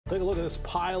Take a look at this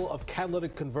pile of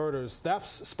catalytic converters.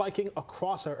 Thefts spiking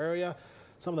across our area.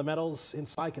 Some of the metals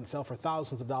inside can sell for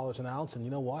thousands of dollars an ounce. And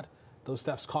you know what? Those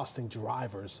thefts costing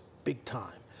drivers big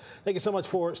time. Thank you so much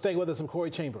for staying with us. I'm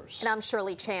Corey Chambers. And I'm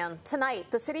Shirley Chan. Tonight,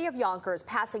 the city of Yonkers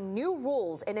passing new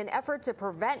rules in an effort to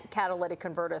prevent catalytic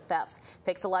converter thefts.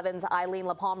 Pix 11's Eileen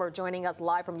LaPalmer joining us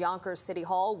live from Yonkers City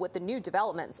Hall with the new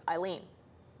developments. Eileen.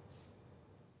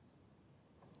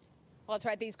 Well, that's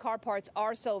right. These car parts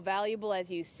are so valuable, as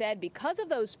you said, because of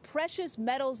those precious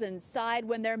metals inside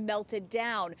when they're melted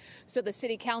down. So the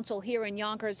city council here in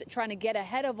Yonkers trying to get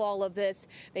ahead of all of this.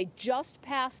 They just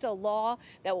passed a law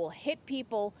that will hit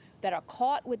people that are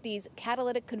caught with these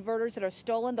catalytic converters that are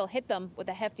stolen. They'll hit them with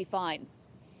a hefty fine.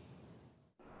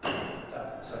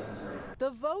 The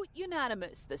vote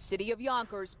unanimous, the city of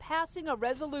Yonkers passing a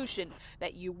resolution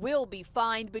that you will be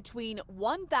fined between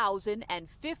 $1,000 and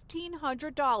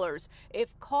 $1,500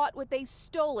 if caught with a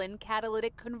stolen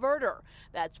catalytic converter.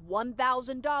 That's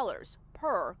 $1,000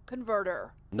 per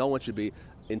converter. No one should be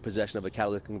in possession of a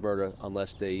catalytic converter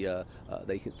unless they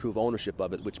can prove ownership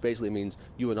of it, which basically means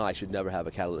you and I should never have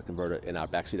a catalytic converter in our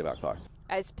backseat of our car.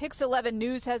 As Pix 11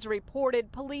 News has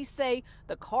reported, police say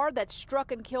the car that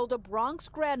struck and killed a Bronx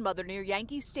grandmother near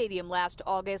Yankee Stadium last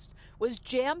August was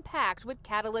jam-packed with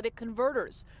catalytic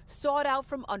converters, sawed out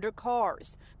from under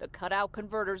cars. The cutout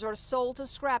converters are sold to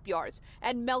scrapyards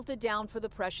and melted down for the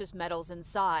precious metals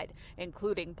inside,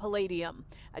 including palladium.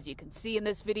 As you can see in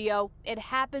this video, it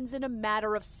happens in a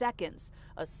matter of seconds.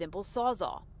 A simple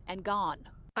sawzall and gone.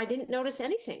 I didn't notice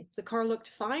anything. The car looked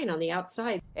fine on the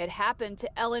outside. It happened to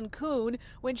Ellen Kuhn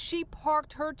when she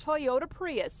parked her Toyota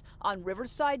Prius on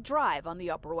Riverside Drive on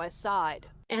the Upper West Side.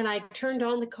 And I turned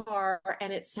on the car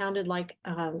and it sounded like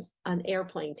an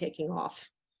airplane taking off.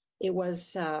 It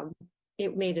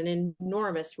made an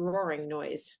enormous roaring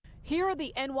noise. Here are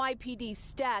the NYPD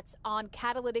stats on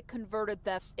catalytic converter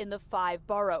thefts in the 5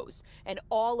 boroughs. In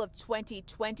all of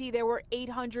 2020, there were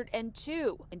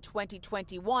 802. In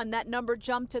 2021, that number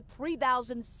jumped to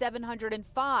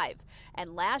 3,705.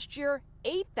 And last year,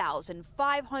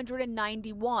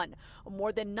 8,591, a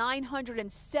more than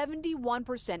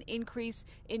 971% increase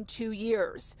in 2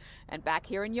 years. And back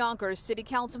here in Yonkers, City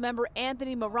Council member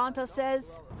Anthony Maranta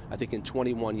says, I think in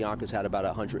 21, Yonkers had about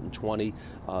 120.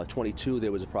 22,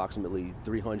 there was approximately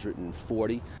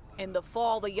 340. In the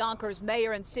fall, the Yonkers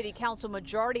mayor and city council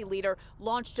majority leader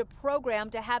launched a program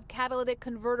to have catalytic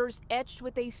converters etched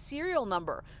with a serial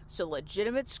number so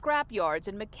legitimate scrapyards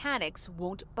and mechanics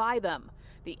won't buy them.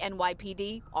 The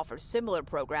NYPD offers similar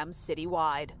programs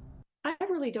citywide. I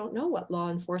really don't know what law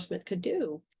enforcement could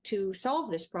do to solve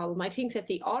this problem. I think that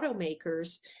the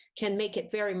automakers can make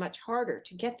it very much harder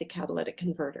to get the catalytic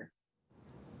converter.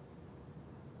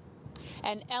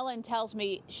 And Ellen tells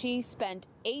me she spent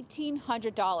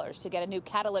 $1,800 to get a new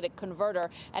catalytic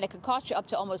converter, and it could cost you up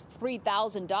to almost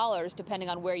 $3,000 depending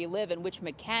on where you live and which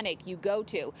mechanic you go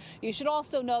to. You should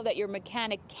also know that your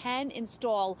mechanic can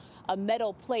install a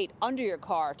metal plate under your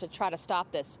car to try to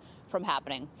stop this from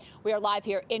happening. We are live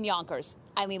here in Yonkers.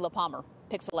 Eileen LaPalmer,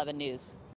 Pix 11 News.